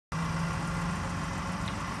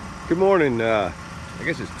Good morning. I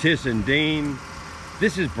guess it's Tiss and Dean.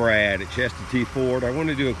 This is Brad at Chester T Ford. I want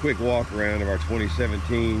to do a quick walk around of our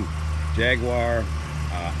 2017 Jaguar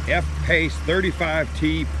F-Pace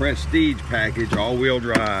 35T Prestige package, all-wheel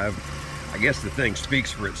drive. I guess the thing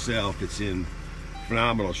speaks for itself. It's in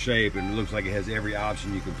phenomenal shape and it looks like it has every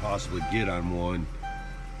option you can possibly get on one.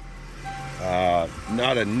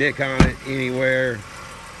 Not a nick on it anywhere.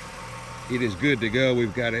 It is good to go.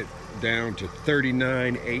 We've got it down to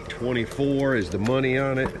 $39,824 is the money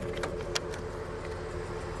on it.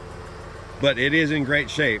 But it is in great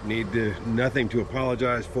shape. Nothing to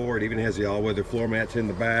apologize for. It even has the all-weather floor mats in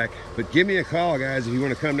the back. But give me a call, guys, if you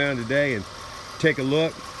want to come down today and take a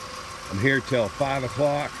look. I'm here till 5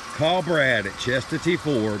 o'clock. Call Brad at Chester T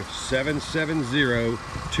Ford,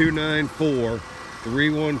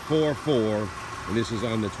 770-294-3144. And this is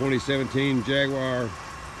on the 2017 Jaguar,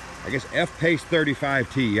 I guess, F-Pace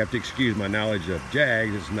 35T. You have to excuse my knowledge of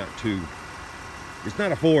Jags. It's not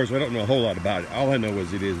a Ford, so I don't know a whole lot about it. All I know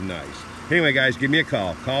is it is nice. Anyway, guys, give me a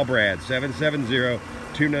call. Call Brad, 770-294-3144.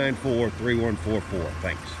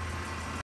 Thanks.